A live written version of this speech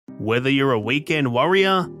Whether you're a weekend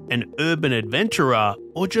warrior, an urban adventurer,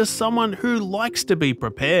 or just someone who likes to be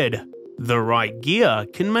prepared, the right gear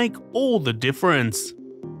can make all the difference.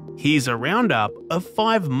 Here's a roundup of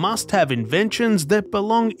 5 must-have inventions that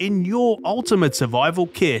belong in your ultimate survival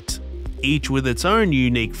kit, each with its own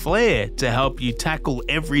unique flair to help you tackle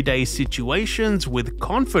everyday situations with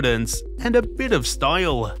confidence and a bit of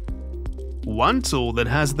style. One tool that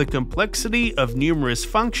has the complexity of numerous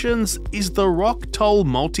functions is the Multitool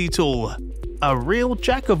Multitool, a real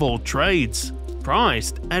jack of all trades,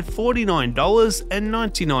 priced at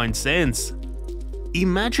 $49.99.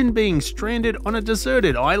 Imagine being stranded on a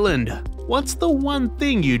deserted island. What's the one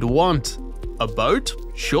thing you'd want? A boat?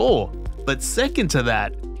 Sure, but second to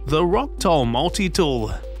that, the Multitool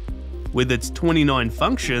Multitool. With its 29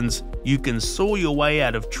 functions, you can saw your way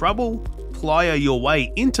out of trouble, plier your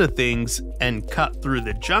way into things, and cut through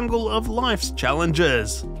the jungle of life's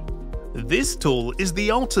challenges. This tool is the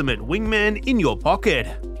ultimate wingman in your pocket.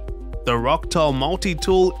 The Multitool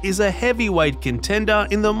Multitool is a heavyweight contender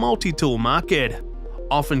in the multi-tool market,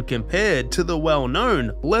 often compared to the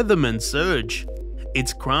well-known Leatherman Surge.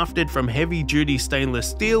 It's crafted from heavy-duty stainless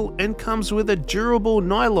steel and comes with a durable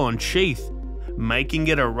nylon sheath, making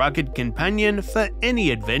it a rugged companion for any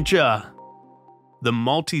adventure. The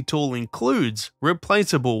multi-tool includes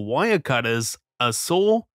replaceable wire cutters, a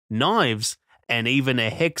saw, knives, and even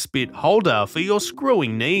a hex bit holder for your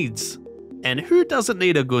screwing needs. And who doesn't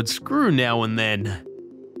need a good screw now and then?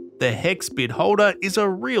 The hex bit holder is a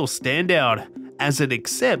real standout, as it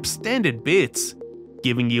accepts standard bits,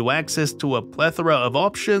 giving you access to a plethora of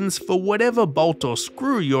options for whatever bolt or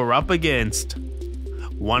screw you're up against.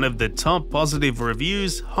 One of the top positive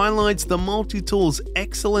reviews highlights the multi-tool's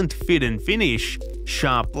excellent fit and finish,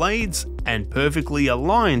 sharp blades, and perfectly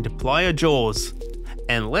aligned plier jaws.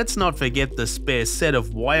 And let's not forget the spare set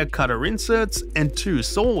of wire cutter inserts and 2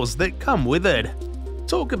 saws that come with it.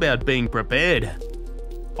 Talk about being prepared.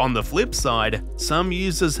 On the flip side, some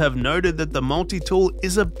users have noted that the multi-tool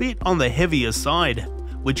is a bit on the heavier side,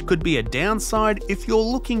 which could be a downside if you're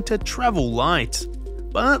looking to travel light.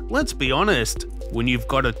 But let's be honest, when you've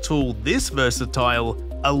got a tool this versatile,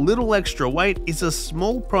 a little extra weight is a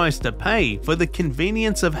small price to pay for the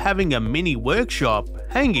convenience of having a mini workshop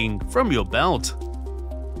hanging from your belt.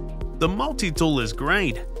 The multi-tool is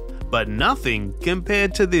great, but nothing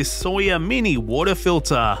compared to this Sawyer Mini water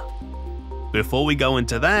filter. Before we go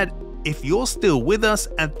into that, if you're still with us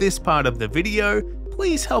at this part of the video,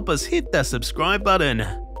 please help us hit that subscribe button,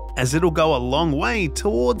 as it'll go a long way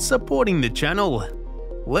towards supporting the channel.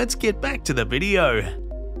 Let's get back to the video.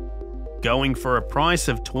 Going for a price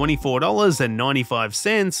of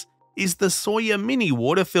 $24.95 is the Sawyer Mini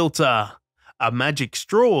water filter, a magic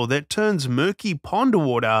straw that turns murky pond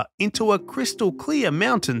water into a crystal clear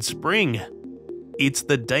mountain spring. It's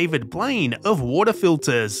the David Blaine of water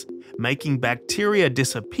filters, making bacteria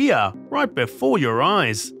disappear right before your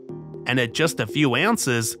eyes. And at just a few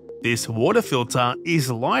ounces, this water filter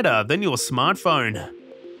is lighter than your smartphone.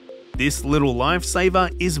 This little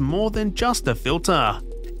lifesaver is more than just a filter.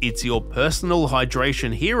 It's your personal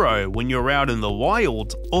hydration hero when you're out in the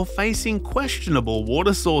wild or facing questionable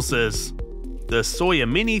water sources. The Sawyer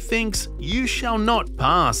Mini thinks you shall not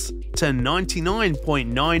pass to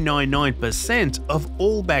 99.999% of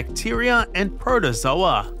all bacteria and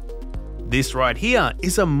protozoa. This right here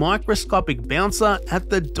is a microscopic bouncer at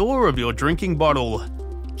the door of your drinking bottle,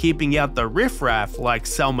 keeping out the riffraff like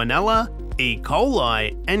Salmonella, E.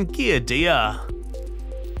 coli, and Giardia.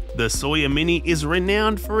 The Sawyer Mini is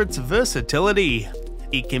renowned for its versatility.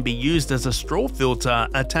 It can be used as a straw filter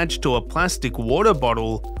attached to a plastic water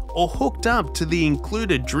bottle or hooked up to the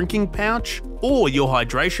included drinking pouch or your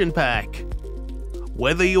hydration pack.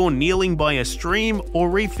 Whether you're kneeling by a stream or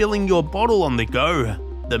refilling your bottle on the go,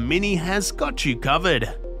 the Mini has got you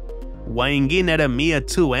covered. Weighing in at a mere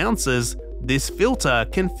 2 ounces, this filter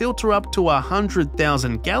can filter up to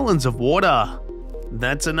 100,000 gallons of water.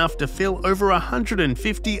 That's enough to fill over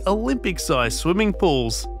 150 Olympic-sized swimming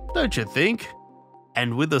pools, don't you think?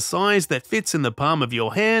 And with a size that fits in the palm of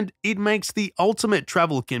your hand, it makes the ultimate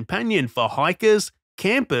travel companion for hikers,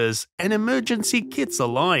 campers, and emergency kits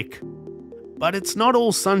alike. But it's not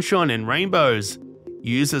all sunshine and rainbows.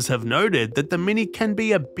 Users have noted that the Mini can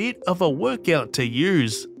be a bit of a workout to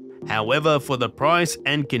use. However, for the price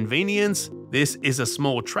and convenience, this is a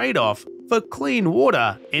small trade-off for clean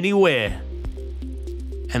water anywhere.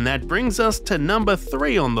 And that brings us to number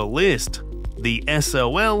 3 on the list, the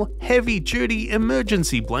SOL Heavy Duty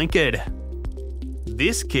Emergency Blanket.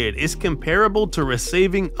 This kit is comparable to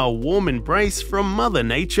receiving a warm embrace from Mother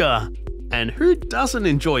Nature. And who doesn't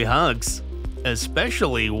enjoy hugs?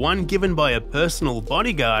 especially one given by a personal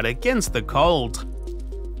bodyguard against the cold.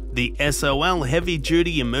 The SOL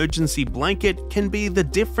heavy-duty emergency blanket can be the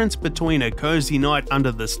difference between a cozy night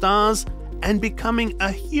under the stars and becoming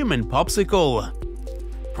a human popsicle.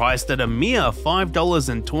 Priced at a mere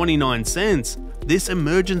 $5.29, this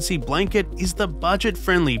emergency blanket is the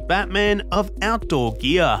budget-friendly Batman of outdoor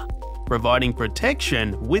gear, providing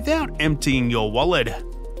protection without emptying your wallet.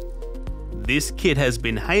 This kit has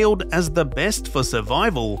been hailed as the best for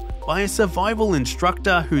survival by a survival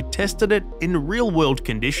instructor who tested it in real-world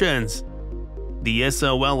conditions. The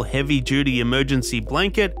SOL heavy-duty emergency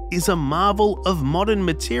blanket is a marvel of modern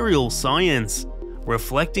material science,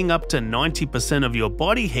 reflecting up to 90% of your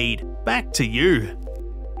body heat back to you.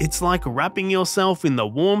 It's like wrapping yourself in the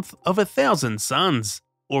warmth of 1,000 suns,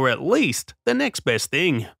 or at least the next best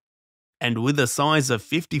thing. And with a size of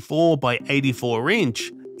 54 by 84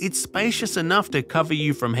 inch, it's spacious enough to cover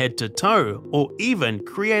you from head to toe, or even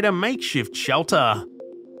create a makeshift shelter.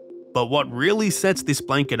 But what really sets this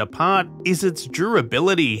blanket apart is its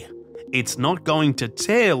durability. It's not going to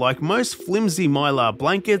tear like most flimsy mylar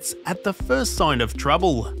blankets at the first sign of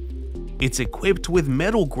trouble. It's equipped with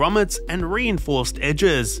metal grommets and reinforced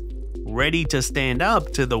edges, ready to stand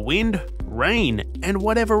up to the wind, rain, and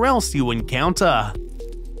whatever else you encounter.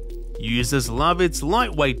 Users love its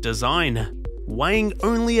lightweight design, weighing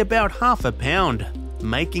only about half a pound,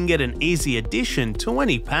 making it an easy addition to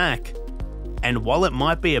any pack. And while it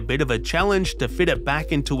might be a bit of a challenge to fit it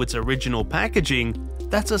back into its original packaging,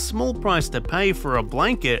 that's a small price to pay for a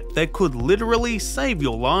blanket that could literally save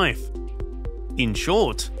your life. In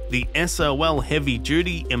short, the SOL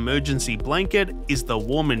heavy-duty emergency blanket is the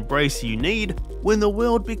warm embrace you need when the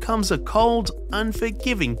world becomes a cold,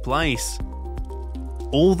 unforgiving place.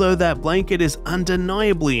 Although that blanket is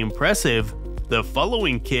undeniably impressive, the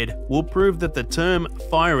following kit will prove that the term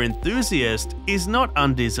fire enthusiast is not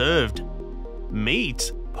undeserved.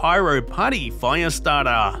 Meet Pyro Putty Fire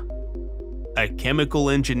Starter. A chemical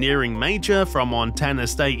engineering major from Montana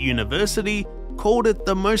State University called it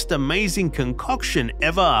the most amazing concoction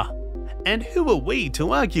ever. And who are we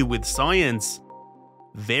to argue with science?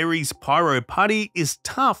 Very's Pyro Putty is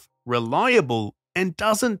tough, reliable, and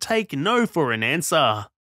doesn't take no for an answer.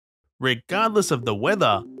 Regardless of the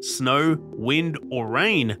weather, snow, wind, or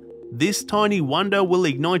rain, this tiny wonder will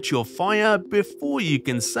ignite your fire before you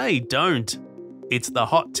can say don't. It's the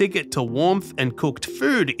hot ticket to warmth and cooked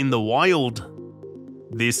food in the wild.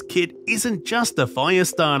 This kit isn't just a fire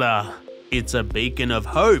starter, it's a beacon of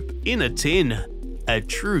hope in a tin. A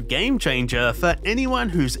true game changer for anyone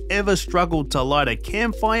who's ever struggled to light a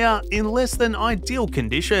campfire in less than ideal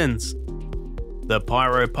conditions. The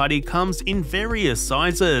Pyro Putty comes in various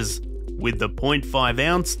sizes, with the 0.5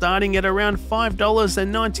 ounce starting at around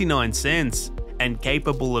 $5.99 and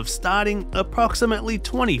capable of starting approximately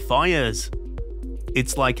 20 fires.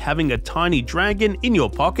 It's like having a tiny dragon in your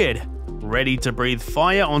pocket, ready to breathe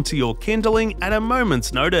fire onto your kindling at a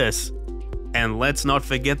moment's notice. And let's not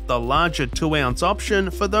forget the larger 2-ounce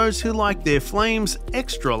option for those who like their flames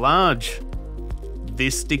extra large.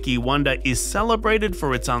 This sticky wonder is celebrated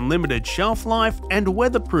for its unlimited shelf life and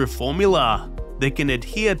weatherproof formula that can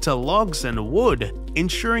adhere to logs and wood,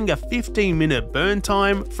 ensuring a 15-minute burn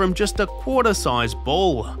time from just a quarter-size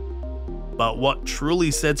ball. But what truly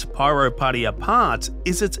sets Pyro Putty apart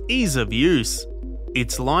is its ease of use.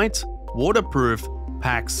 It's light, waterproof,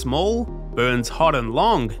 packs small, burns hot and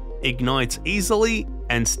long, ignites easily,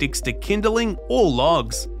 and sticks to kindling or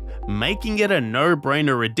logs, making it a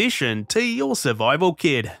no-brainer addition to your survival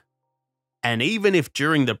kit. And even if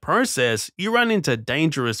during the process you run into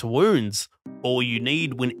dangerous wounds, all you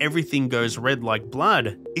need when everything goes red like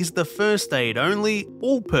blood is the first aid only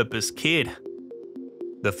all-purpose kit.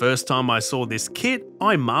 The first time I saw this kit,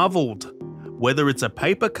 I marveled. Whether it's a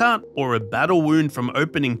paper cut or a battle wound from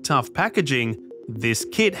opening tough packaging, this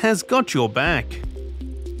kit has got your back.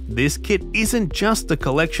 This kit isn't just a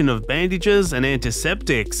collection of bandages and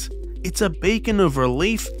antiseptics, it's a beacon of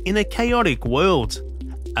relief in a chaotic world.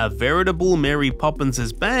 A veritable Mary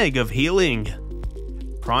Poppins' bag of healing.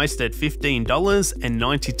 Priced at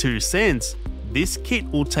 $15.92, this kit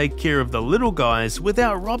will take care of the little guys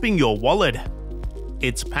without robbing your wallet.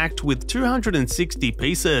 It's packed with 260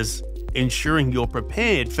 pieces, ensuring you're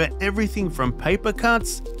prepared for everything from paper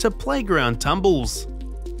cuts to playground tumbles.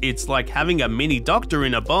 It's like having a mini doctor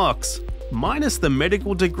in a box, minus the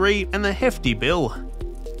medical degree and the hefty bill.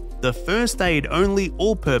 The first aid only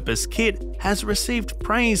all-purpose kit has received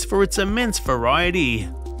praise for its immense variety,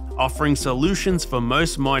 offering solutions for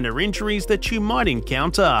most minor injuries that you might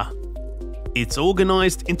encounter. It's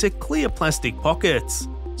organized into clear plastic pockets,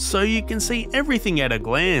 so you can see everything at a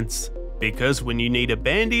glance, Because when you need a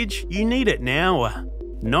bandage, you need it now,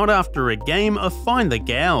 not after a game of Find the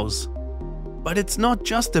Gals. But it's not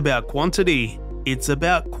just about quantity, it's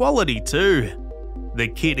about quality too. The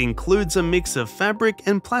kit includes a mix of fabric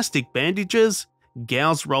and plastic bandages,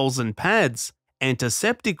 gauze rolls and pads,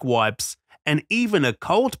 antiseptic wipes, and even a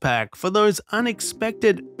cold pack for those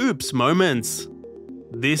unexpected oops moments.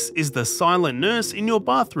 This is the silent nurse in your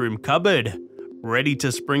bathroom cupboard, ready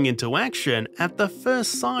to spring into action at the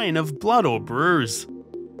first sign of blood or bruise.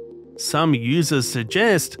 Some users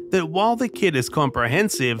suggest that while the kit is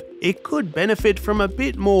comprehensive, it could benefit from a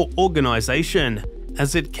bit more organization,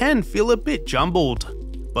 as it can feel a bit jumbled.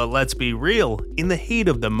 But let's be real, in the heat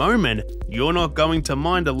of the moment, you're not going to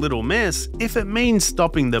mind a little mess if it means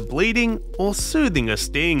stopping the bleeding or soothing a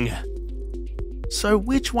sting. So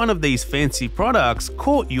which one of these fancy products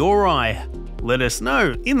caught your eye? Let us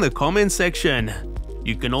know in the comment section.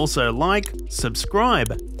 You can also like,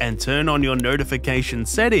 subscribe, and turn on your notification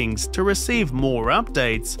settings to receive more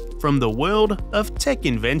updates from the world of tech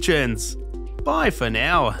inventions. Bye for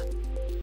now.